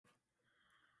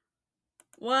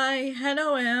Why,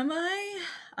 hello, am I?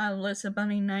 I'm Elizabeth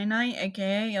Bunny 99,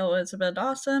 aka Elizabeth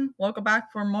Dawson. Welcome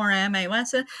back for more anime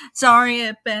lesson. Sorry,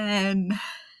 it's been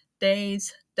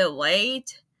days delayed.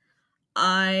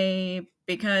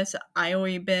 Because I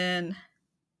already been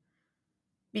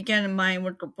beginning my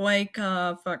winter break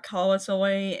for college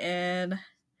away and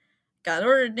got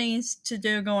other things to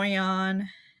do going on.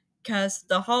 Cause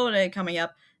the holiday coming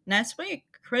up next week,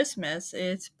 Christmas,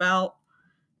 is about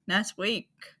next week.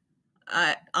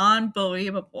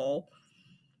 Unbelievable.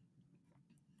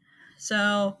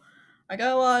 So, I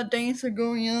got a lot of things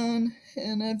going on,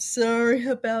 and I'm sorry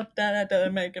about that. I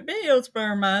didn't make a videos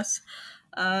very much.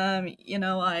 I've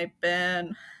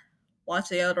been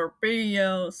watching other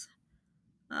videos.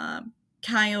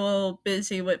 Kind of a little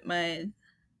busy with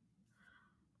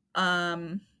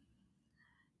um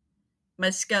my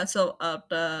schedule of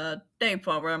the day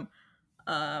program.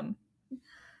 Um,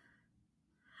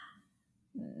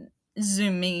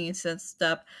 Zoom meetings and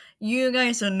stuff. You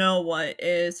guys don't know what it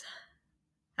is.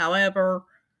 However,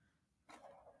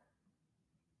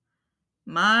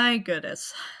 my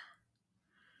goodness.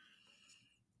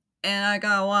 And I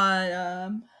got a lot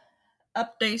of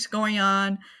updates going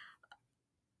on.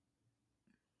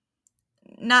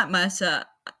 Not much.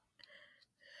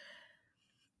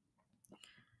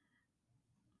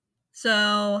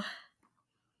 So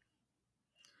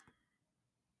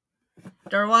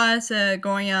there was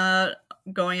going on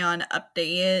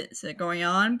updates going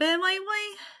on, but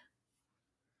lately,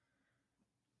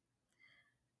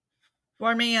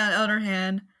 for me, on the other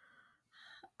hand,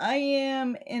 I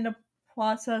am in the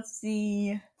process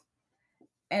and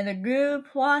a good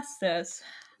process.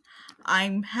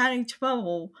 I'm having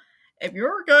trouble. If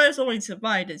you guys only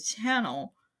survive the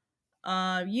channel,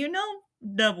 you know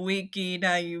the wiki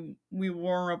that we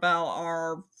were about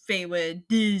our favorite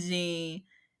Disney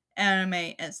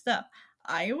anime and stuff.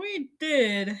 I already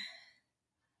did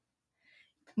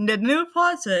the new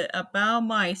project about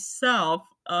myself.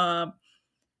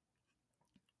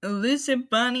 Lucid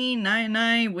Bunny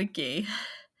 99 wiki.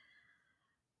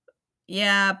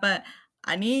 Yeah, but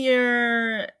I need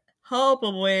your help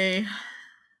away.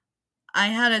 I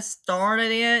hadn't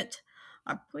started it.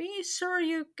 I'm pretty sure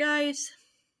you guys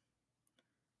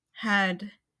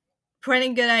had pretty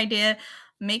good idea.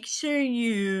 Make sure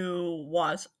you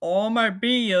watch all my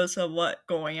videos of what's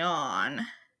going on.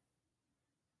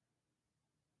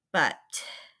 But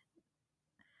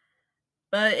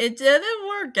it didn't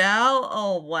work out.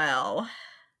 Oh well.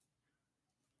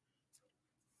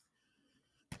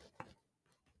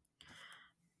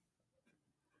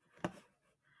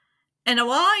 And a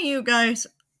lot of you guys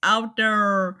out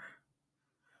there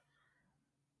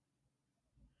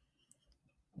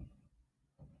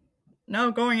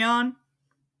know going on.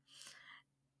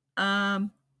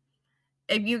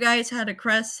 If you guys had a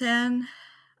question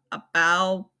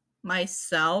about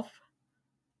myself,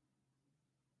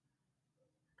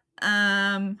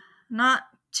 not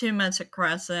too much a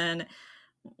question,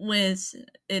 with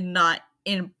it not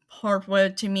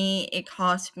important to me, it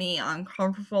caused me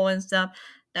uncomfortable and stuff.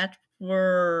 That's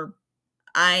where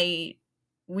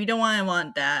we don't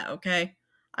want that, okay?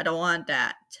 I don't want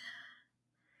that.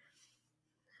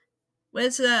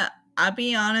 With I'll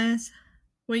be honest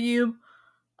with you.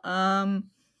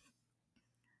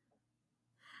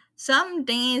 Some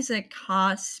things that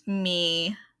cost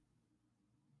me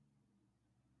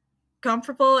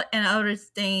comfortable and other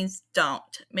things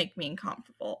don't make me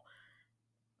comfortable.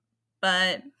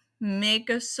 But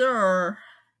make sure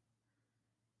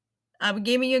I'm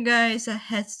giving you guys a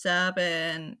heads up,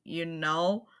 and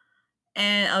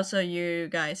and also you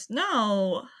guys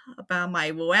know about my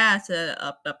reaction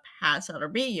of the past other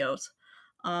videos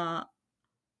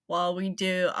while we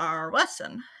do our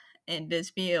lesson in this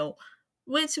video,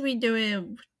 which we do it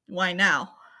right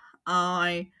now.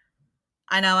 I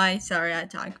know I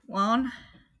talk long,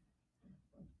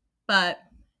 but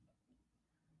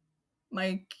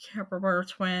my Kepler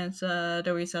twins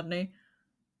doing something.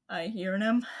 I hear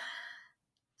them.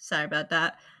 Sorry about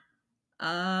that.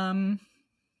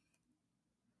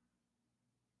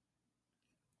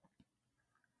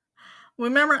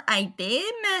 Remember, I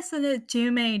did mention it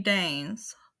too many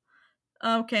things.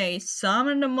 Okay, some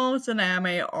of the most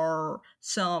anime are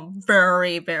some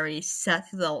very, very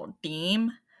sexual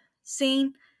theme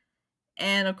scene,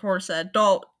 and of course,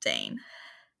 adult thing.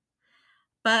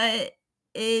 But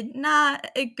it's not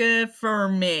good for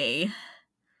me.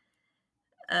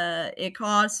 It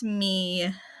caused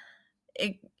me.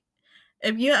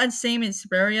 If you have the same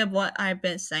experience of what I've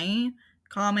been saying,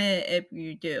 comment if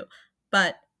you do.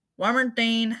 But one more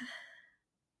thing,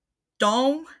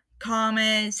 don't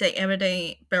comment, say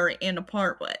everything very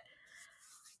inappropriate.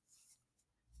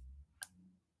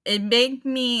 it made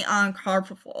me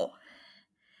uncomfortable.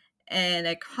 And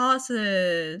it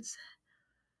causes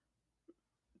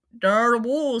there are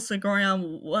rules going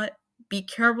on what be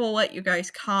careful what you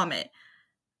guys comment.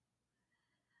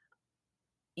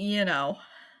 You know.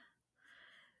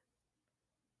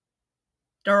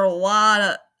 There are a lot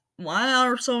of one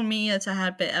or so medias that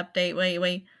have been updated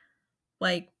lately.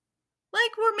 Like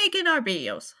we're making our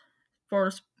videos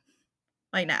for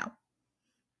right now.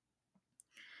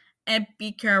 And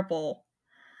be careful.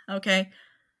 Okay?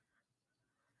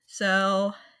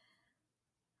 So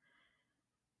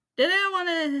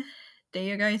did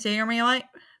you guys hear me right?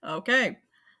 Okay.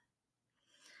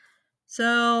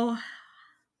 So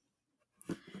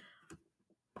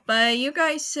but you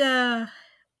guys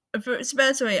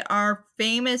especially our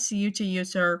famous YouTube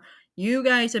user, you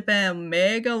guys have been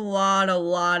making a lot of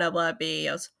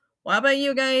videos. What about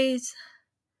you guys?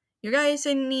 You guys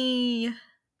any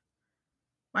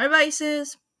my advice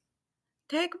is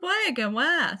take a break and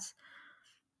relax.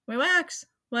 Relax.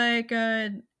 Like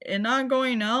and not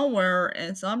going nowhere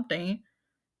and something.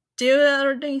 Do the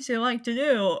other things you like to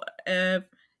do. If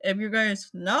you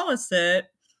guys notice it.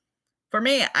 For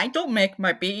me, I don't make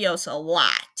my videos a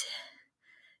lot.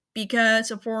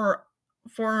 Because for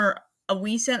a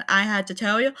reason I had to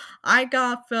tell you, I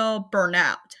got feel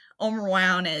burnout.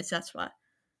 Overwhelmed is that's what.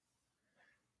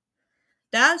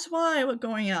 That's why what's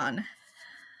going on.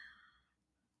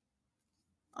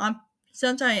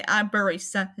 Sometimes I'm a very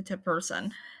sensitive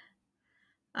person.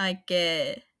 I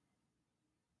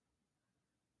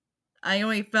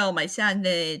only feel my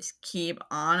sadness keep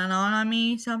on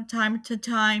me from time to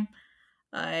time.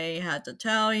 I had to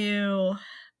tell you,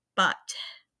 but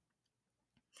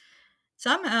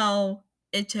somehow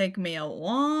it took me a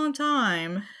long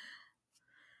time.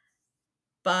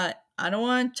 But I don't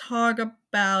want to talk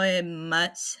about it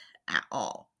much at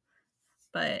all.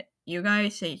 But you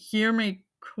guys should hear me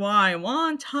cry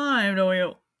one time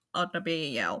during the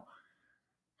video.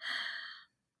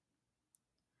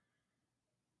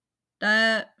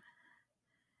 That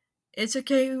it's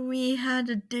okay. We had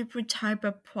a different type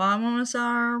of problems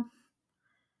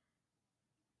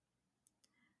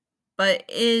but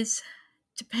it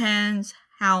depends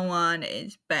how long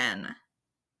it's been.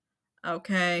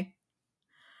 Okay.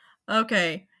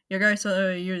 Okay. You guys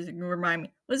remind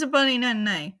me. What's a bunny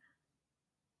name?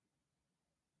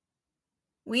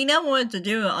 We know what to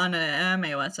do on an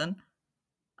anime lesson.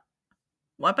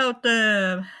 What about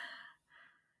the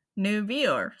new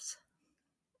viewers?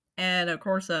 And of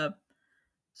course,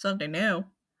 something new.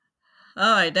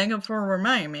 Alright, thank you for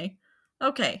reminding me.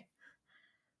 Okay.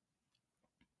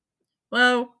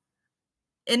 Well,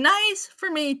 it's nice for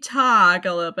me to talk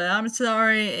a little bit. I'm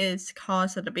sorry it's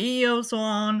caused the video so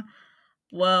long.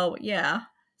 Well, yeah.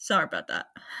 Sorry about that.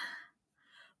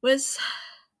 Let's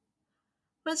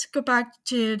go back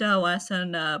to the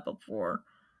lesson before.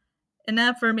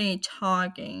 Enough for me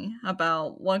talking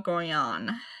about what's going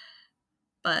on.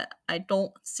 But I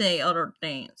don't say other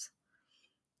things.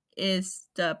 It's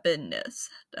the business,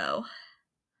 though.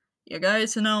 You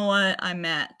guys know what I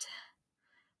meant.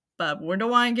 But we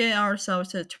don't want to get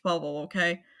ourselves into trouble,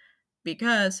 okay?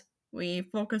 Because we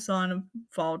focus on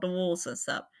follow the rules and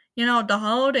stuff. You know, the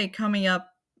holiday coming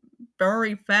up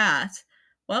very fast.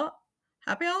 Well,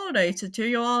 happy holidays to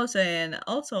you all, and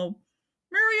also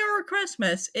Merry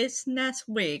Christmas. It's next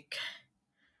week.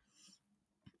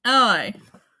 Alright.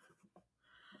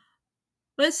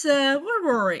 Let's where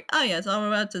were we? Oh yes, I was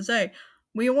about to say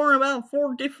we were about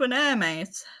 4 different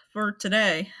animes for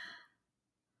today.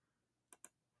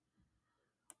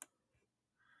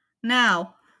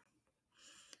 Now,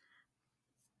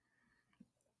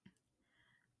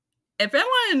 if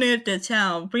anyone new to the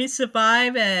channel, please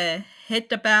subscribe and hit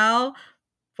the bell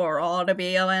for all the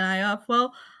video and I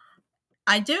upload.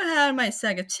 I do have my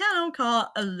second channel called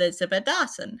Elizabeth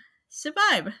Dawson.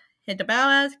 Subscribe. Hit the bell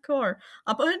at the core.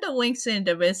 I'll put the links in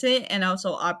the visit and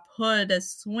also I'll put the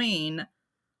swing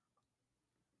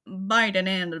by the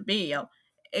end of the video.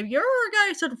 If you're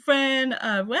guys a fan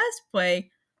of Let's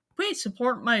Play, please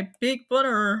support my big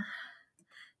brother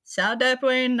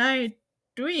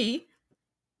Southboy93.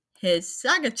 His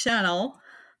second channel,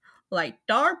 like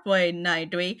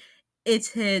Darkblade93, it's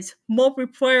his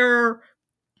multiplayer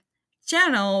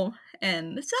channel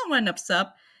and someone ups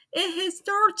up in his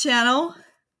third channel.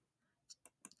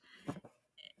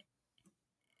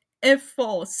 It's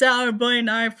for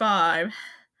Southboy95.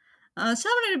 Some of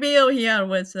the video he had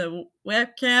with a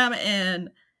webcam and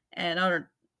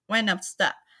other random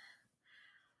stuff.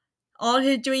 All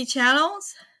his 3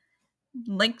 channels,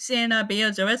 links in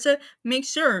videos the rest of it, make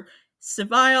sure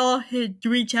subscribe all his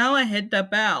 3 channels and hit the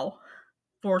bell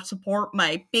for support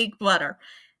my big brother.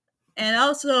 And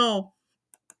also,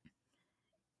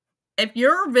 if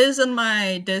you're visiting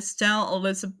my this channel,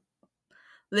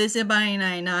 Listen by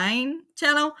 99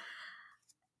 channel,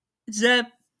 just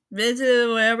visit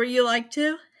wherever you like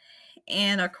to.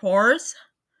 And of course,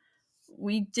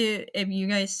 we do, if you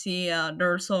guys see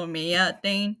there's social media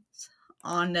things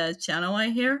on the channel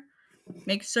right here,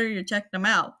 make sure you check them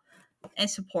out and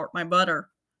support my brother's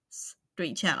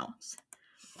 3 channels.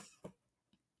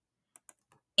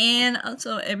 And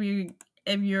also, if you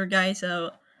guys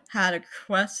had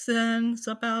questions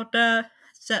about that,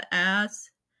 just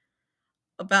ask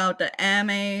about the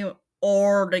anime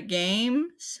or the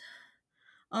games.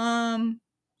 So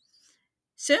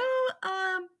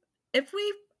if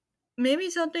we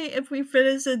if we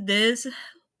finish this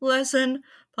lesson,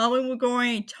 probably we're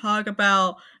going to talk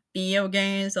about video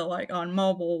games, or like on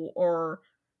mobile or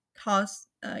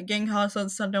game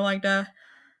consoles, something like that.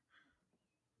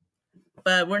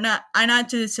 But I'm not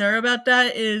too sure about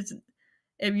that. Is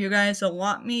if you guys don't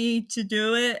want me to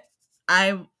do it,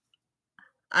 I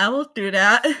will do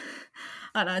that.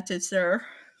 I'm not too sure.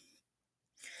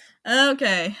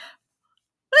 Okay,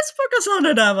 let's focus on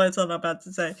the novel. I'm about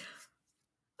to say.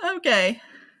 Okay.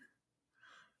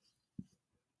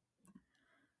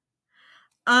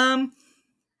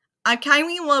 I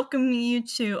kindly welcome you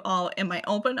to all in my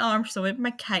open arms with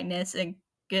my kindness and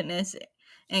goodness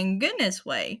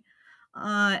way.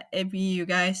 If you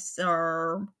guys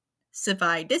are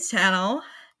survive this channel,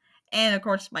 and of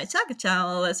course my second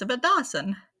channel, Elizabeth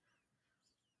Dawson.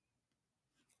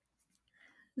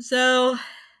 So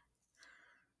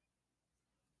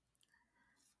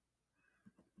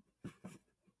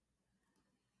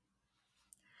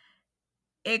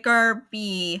it gotta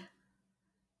be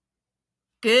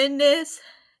goodness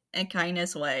and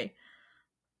kindness way.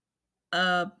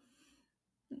 That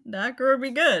gotta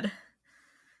be good.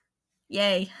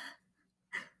 Yay.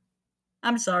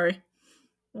 I'm sorry.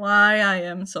 I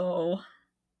am so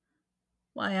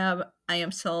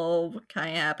kind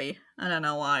of happy. I don't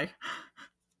know why.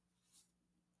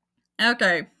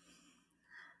 Okay.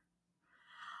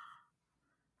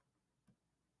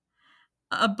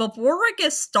 Before we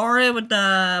get started with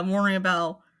the warning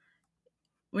about,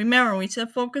 remember we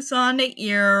should focus on the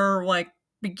year, like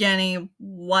beginning,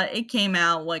 what it came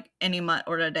out, like any month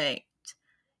or the date.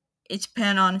 It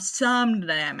depends on some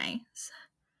animes.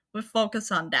 We focus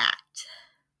on that.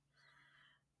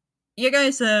 You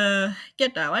guys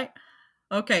get that, right?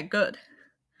 Okay, good.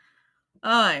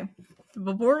 Alright,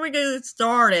 before we get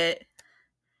started,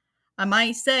 I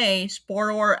might say,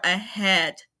 spoiler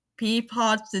ahead. Please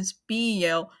pause this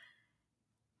video.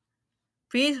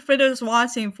 Please finish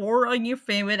watching 4 of your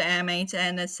favorite animes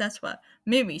and etc.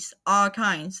 Movies, all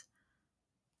kinds.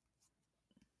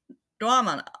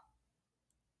 Drama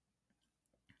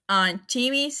on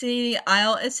TV, CD,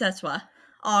 IL, etc.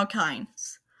 All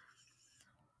kinds.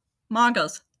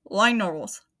 Mangas, light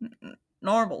novels,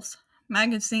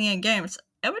 magazine and games.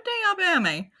 Everything of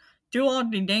anime. Do all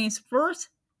the things first,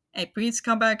 and please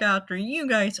come back after you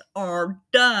guys are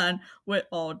done with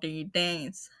all the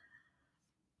things.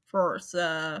 First,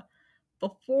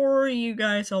 before you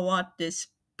guys watch this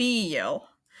video,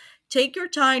 take your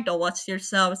time to watch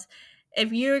yourselves.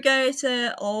 If you guys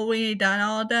already done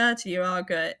all that, you're all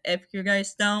good. If you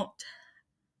guys don't,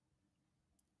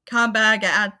 come back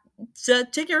and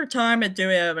just take your time and do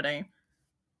everything.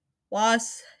 Watch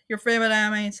your favorite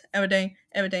animes, everything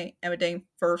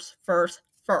first.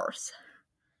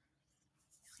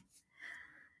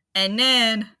 And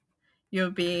then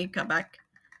you'll come back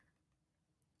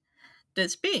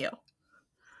this video.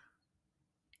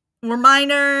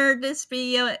 Reminder,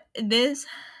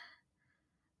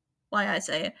 why I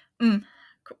say it,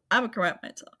 I will correct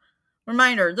myself.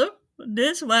 Reminder,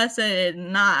 this lesson is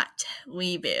not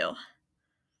review.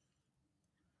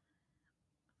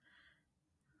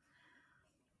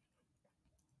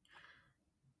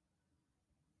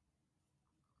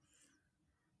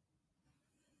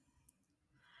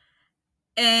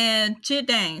 And 2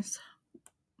 things.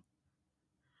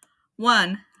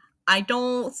 1, I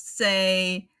don't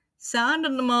say sound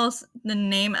the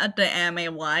name of the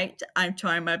anime right. I'm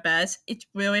trying my best. It's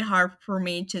really hard for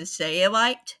me to say it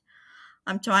right.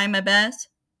 I'm trying my best.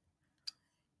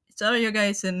 So you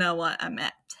guys know what I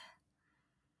meant.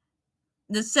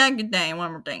 The second thing,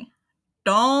 one more thing.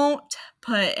 Don't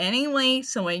put any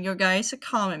links when you guys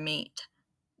comment me.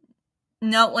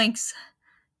 No links.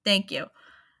 Thank you.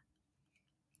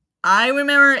 I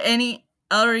remember any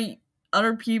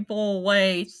other people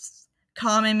ways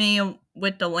comment me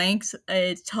with the links.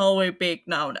 It's totally big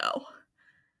no.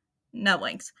 No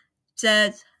links.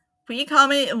 Just please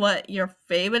comment what your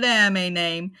favorite anime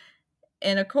name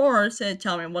And of course,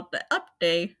 tell me what the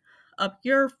update of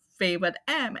your favorite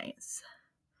animes.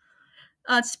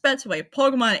 Especially,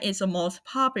 Pokemon is the most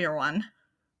popular one.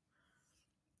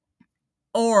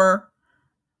 Or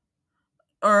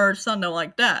something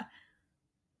like that.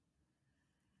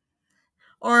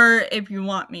 Or if you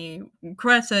want me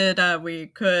requested that we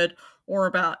could, or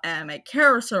about anime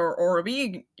character or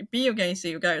video games that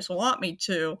you guys want me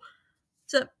to.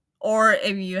 So, or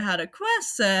if you had a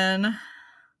question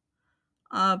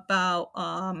about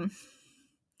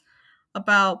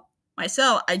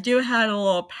myself, I do have a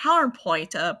little PowerPoint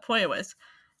to play with,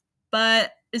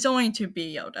 but it's only to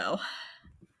video though.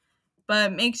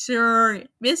 But make sure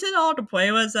visit all the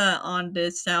playlists on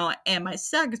this channel and my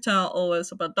second channel,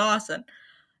 Elizabeth Dawson.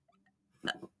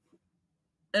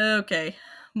 Okay,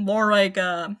 more like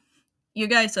you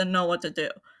guys know what to do.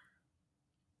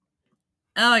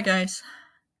 Alright, guys,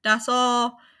 that's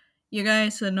all. You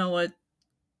guys know what.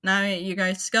 Now you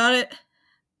guys got it.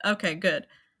 Okay, good.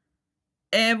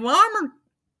 And one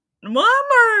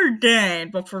more day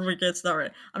before we get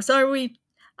started. I'm sorry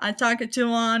I talked too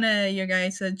long. You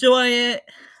guys enjoy it.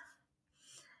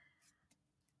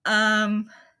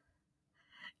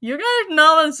 You guys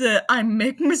notice that I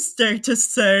make mistake to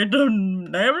say the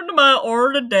name of the month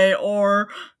or the day or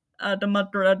the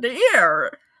month of the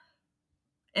year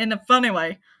in a funny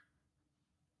way,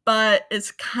 but it's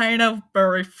kind of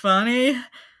very funny.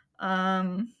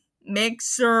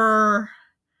 Makes her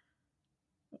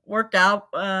work out.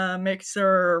 Makes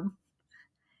her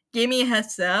give me a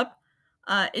heads up.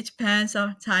 It depends on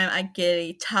the time I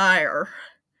get tired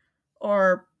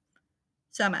or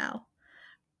somehow.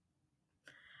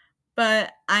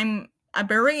 But I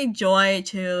very enjoy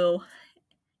to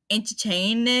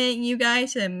entertain you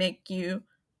guys and make you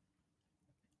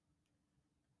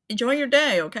enjoy your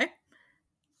day, okay?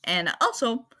 And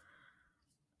also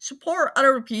support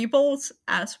other people's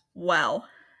as well,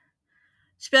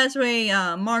 especially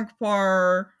Mark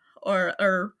Parr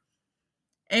or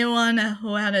anyone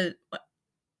who had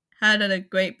a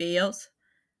great videos.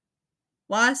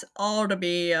 Watch all the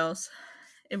videos;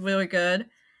 it's really good,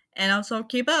 and also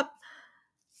keep up.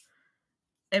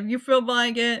 If you feel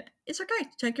like it, it's okay.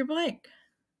 Take your break.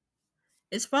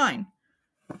 It's fine.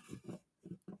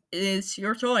 It's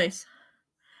your choice.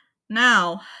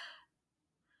 Now,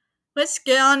 let's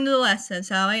get on to the lesson,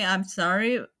 Sally. I'm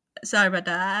sorry about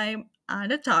that. I'm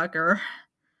the talker.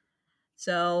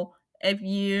 So, if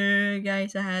you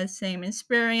guys have the same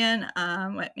experience,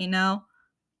 let me know.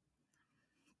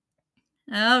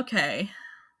 Okay.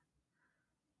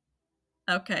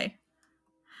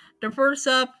 The first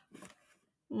up,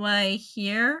 right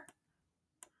here.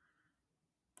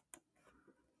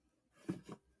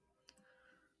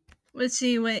 Let's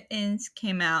see what ends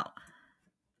came out.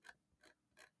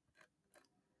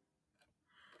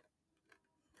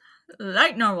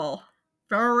 Light novel,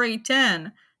 February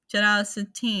 10,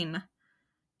 2017,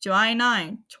 July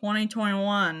 9,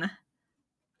 2021.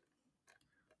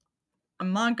 A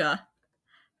manga,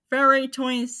 February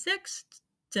 26,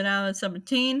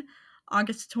 2017,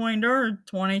 August 23rd,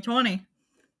 2020.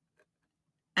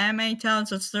 Anime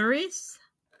tells a series,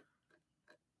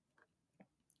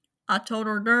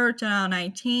 October 3rd,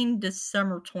 2019,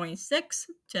 December 26,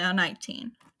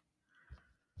 2019.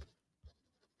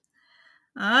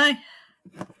 Alright.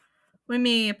 Let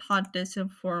me pause this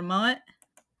for a moment.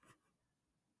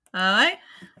 Alright.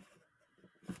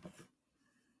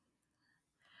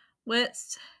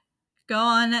 Let's go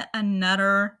on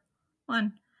another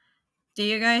one. Do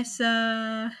you guys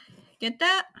get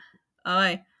that?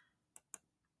 Alright.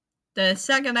 The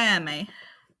second anime.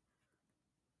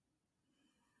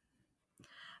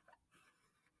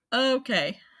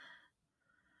 Okay.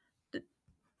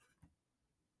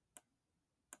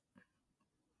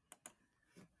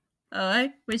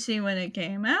 Alright, we see when it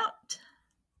came out.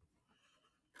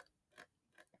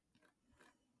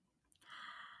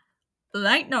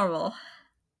 Light novel,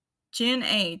 June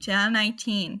 8,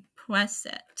 2019, press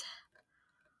set.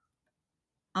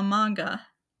 A manga,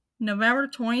 November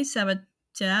 27,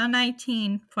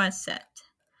 2019, press set.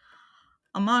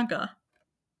 A manga,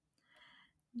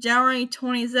 January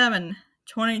 27,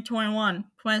 2021,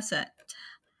 press set.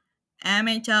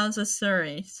 Anime tells a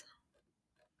series.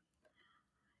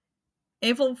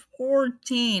 April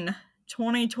 14,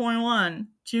 2021,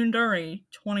 June 30,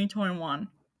 2021.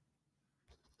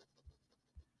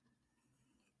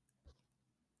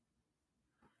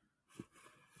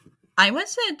 I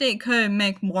wish that they could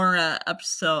make more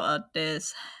episode of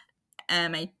this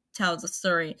anime tells a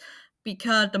story,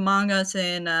 because the mangas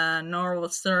and novel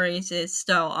stories is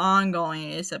still ongoing,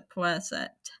 is at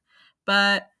present.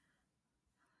 But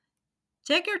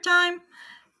take your time.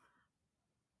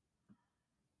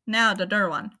 Now the third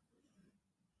one.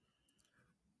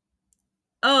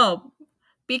 Oh,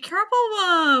 be careful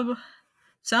of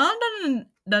some of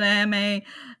the anime.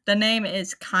 The name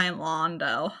is kind of long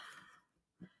though.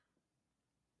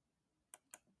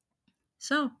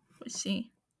 So, let's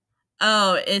see.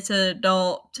 Oh, it's an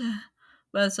adult,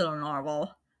 but it's a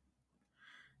novel.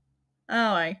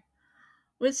 Alright,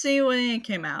 let's see when it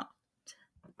came out.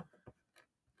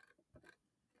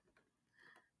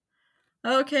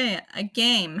 Okay, a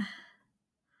game.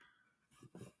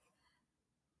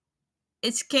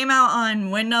 It came out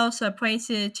on Windows,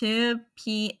 PlayStation 2,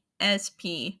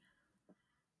 PSP.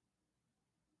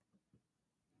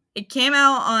 It came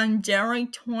out on January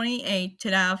 28,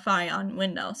 2005 on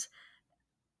Windows.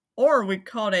 Or we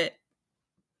called it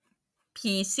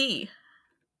PC.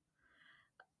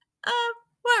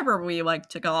 Whatever we like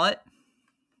to call it.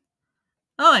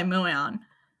 Alright, moving on.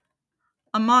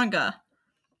 A manga.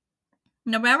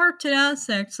 November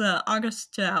 2006 to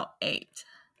August 2008.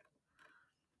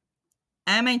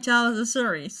 Anime television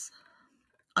series.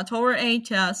 October 8,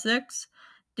 2006,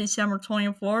 December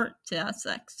 24,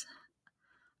 2006.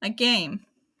 A game.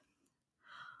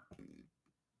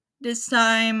 This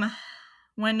time,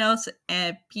 Windows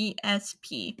and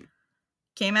PSP.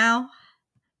 Came out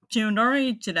June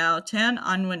 30, 2010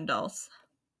 on Windows.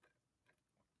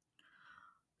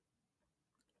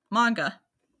 Manga.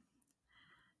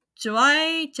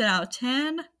 July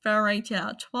 2010, February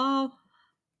 2012.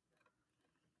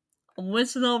 A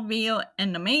Whistle Video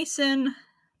Animation.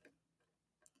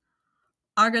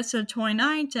 August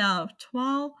 29,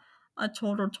 2012.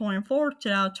 October 24,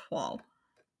 2012.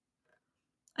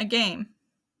 A game.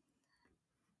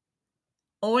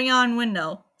 Only on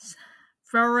Windows.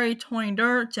 February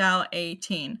 23rd,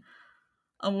 2018.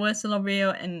 A Whistle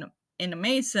Video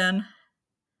Animation.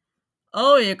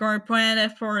 Oh, you're going to plan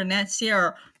it for next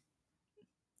year.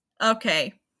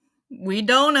 Okay. We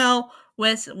don't know.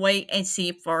 Let's wait and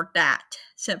see for that.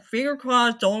 So finger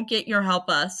crossed, don't get your help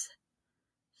us.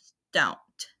 Don't.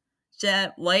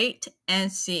 Just wait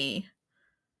and see.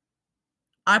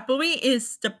 I believe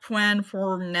it's the plan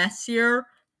for next year.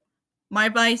 My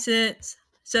advice is,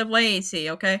 so wait and see,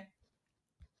 okay?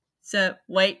 So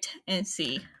wait and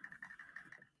see.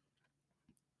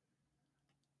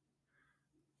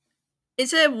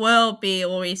 It will be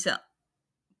released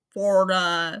for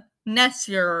the next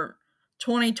year,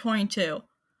 2022.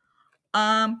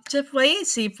 Just wait and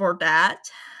see for that.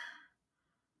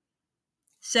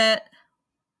 Set,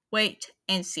 wait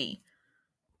and see.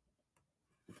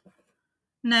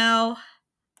 Now,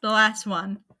 the last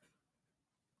one.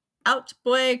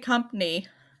 Outbreak Company.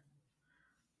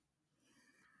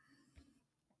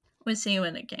 Let's see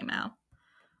when it came out.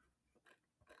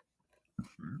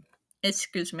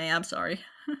 Excuse me, I'm sorry.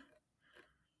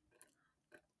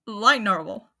 Light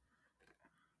novel.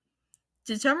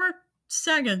 December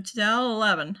 2nd,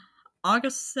 2011.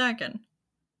 August 2nd,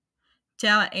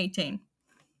 2018.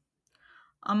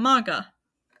 A manga.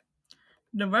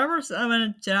 November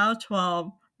 7th,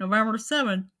 2012. November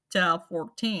 7th,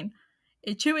 2014.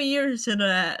 It's 2 years into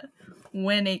that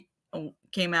when it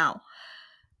came out.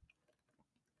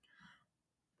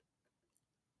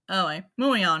 Anyway,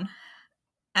 moving on.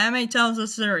 Anime television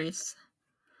series.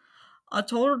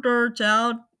 October 3rd,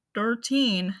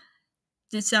 2013.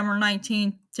 December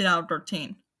 19th,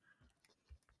 2013.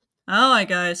 Alright,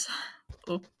 guys.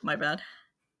 Oh, my bad.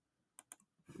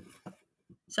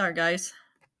 Sorry, guys.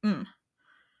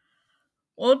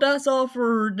 Well, that's all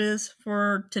for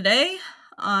today.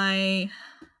 I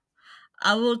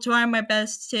will try my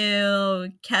best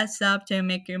to catch up to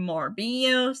making more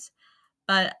videos,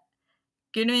 but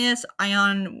good news, I'm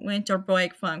on winter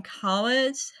break from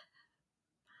college.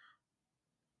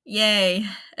 Yay,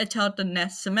 until the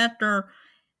next semester,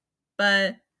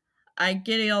 but I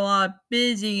get a lot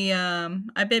busy,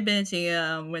 I've been busy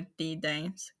with these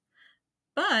things,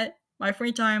 but my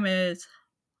free time is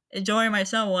enjoying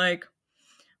myself, like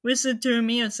listen to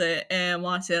music and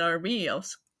watching our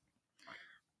videos.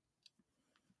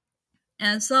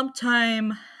 And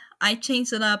sometime I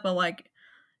change it up, but like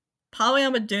probably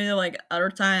I'm gonna do it like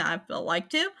other time I feel like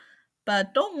to.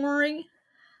 But don't worry.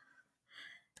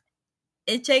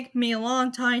 It takes me a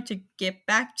long time to get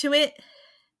back to it,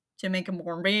 to make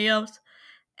more videos.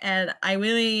 And I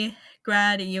really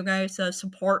glad you guys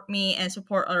support me and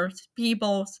support other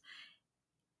people.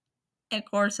 And of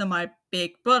course my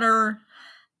big brother,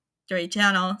 3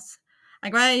 channels.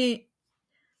 I'm glad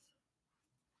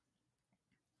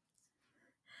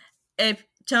if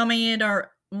tell me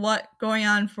or what going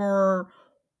on for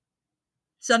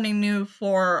something new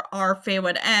for our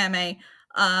favorite anime.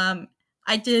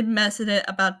 I did message it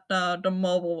about the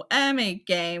mobile anime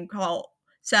game called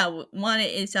So one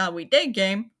is a we did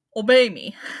game, Obey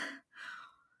Me.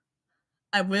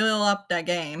 I really love that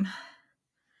game.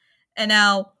 And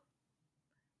now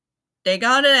they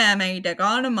got an anime, they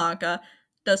got a manga,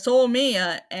 the Soul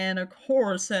Mia, and of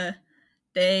course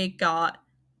they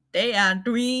had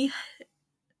three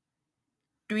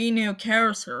new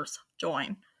characters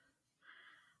join.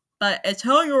 But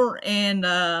until you're in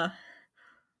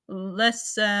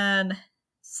less than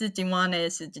 61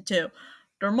 and 62,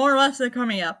 they're more or less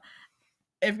coming up.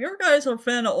 If you guys are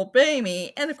fan of Obey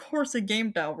Me, and of course the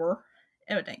game over,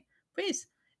 everything, please,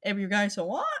 if you guys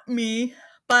want me,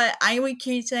 but I would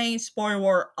keep saying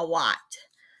spoiler a lot.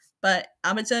 But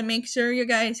I would say make sure you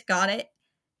guys got it,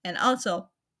 and also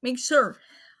make sure.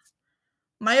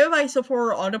 My advice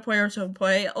for all the players who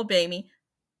play Obey Me,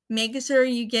 make sure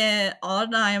you get all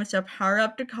the items to power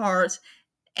up the cards,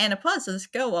 and plus the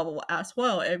skill level as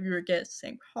well if you get the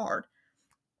same card.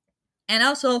 And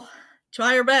also,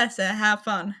 try your best and have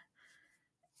fun.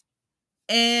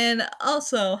 And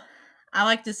also, I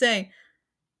like to say,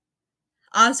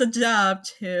 awesome job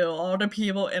to all the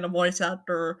people in the voice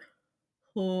actor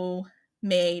who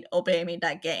made Obey Me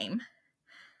that game.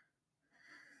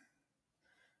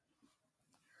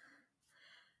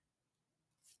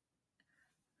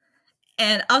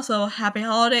 And also, happy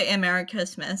holiday and Merry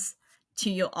Christmas to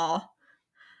you all.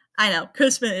 I know,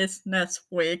 Christmas is next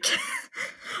week.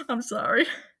 I'm sorry.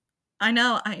 I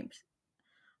know,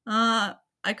 I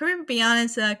couldn't be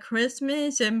honest,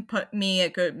 Christmas didn't put me in a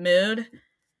good mood.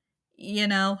 You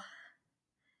know,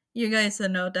 you guys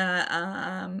know that,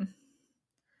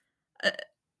 I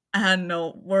had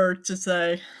no word to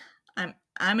say.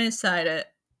 I'm excited,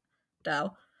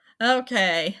 though.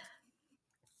 Okay.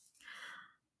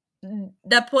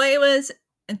 The playlist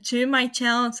to my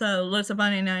channel, so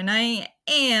Elizabeth99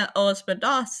 and Elizabeth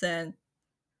Dawson,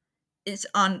 is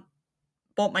on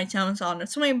both my channels on the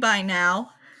screen by now.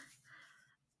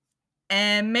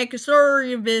 And make sure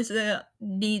you visit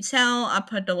the channel. I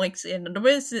put the links in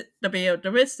the video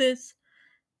visits.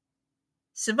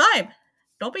 Survive.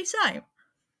 Don't be shy.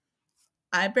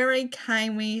 I very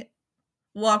kindly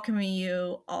welcome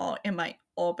you all in my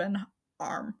open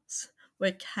arms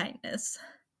with kindness.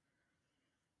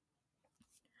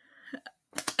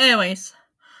 Anyways,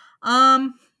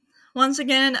 once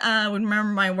again,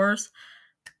 remember my words.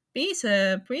 Be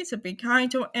safe, please be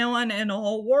kind to anyone in the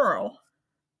whole world.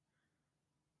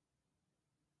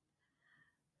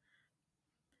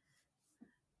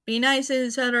 Be nice to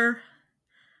each other.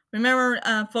 Remember,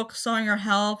 focus on your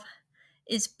health.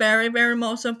 It's very, very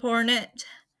most important.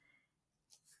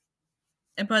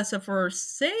 And plus, for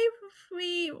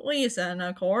safety reason,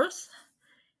 of course.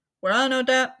 We all know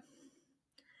that.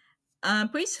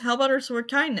 Please help others with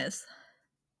kindness.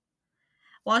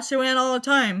 Wash your hands all the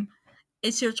time.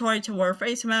 It's your choice to wear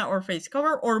face mask or face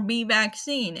cover or be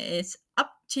vaccine. It's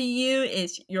up to you.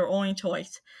 It's your own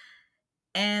choice.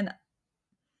 And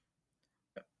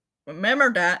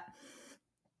remember that.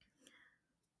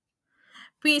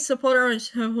 Please support others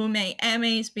who make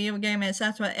animes, video games,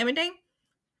 etc. Everything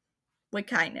with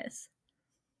kindness.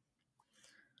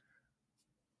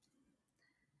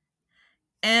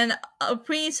 And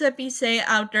please be safe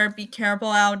out there. Be careful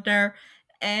out there.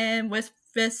 And with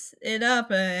fist it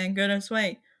up in goodness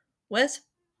way. Let's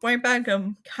bring back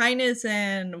kindness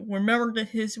and remember the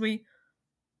history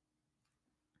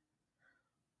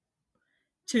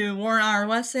to learn our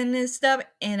lesson and stuff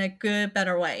in a good,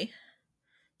 better way.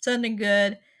 Something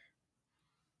good.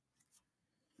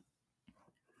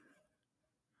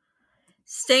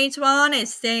 Stay strong and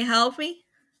stay healthy.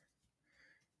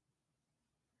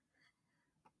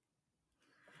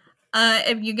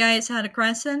 If you guys had a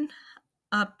question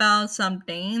about some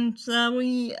things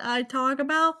that I talk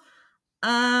about,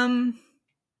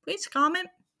 please comment.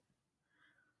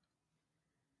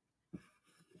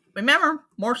 Remember,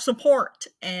 more support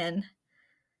and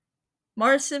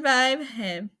more survive.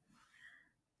 And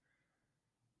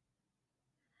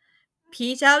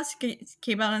peace out.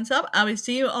 Keep on up. I will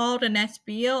see you all the next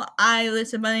video. I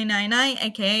listen Bunny 99,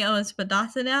 aka Elizabeth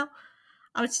Dawson now.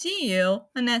 I will see you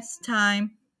the next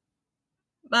time.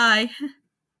 Bye.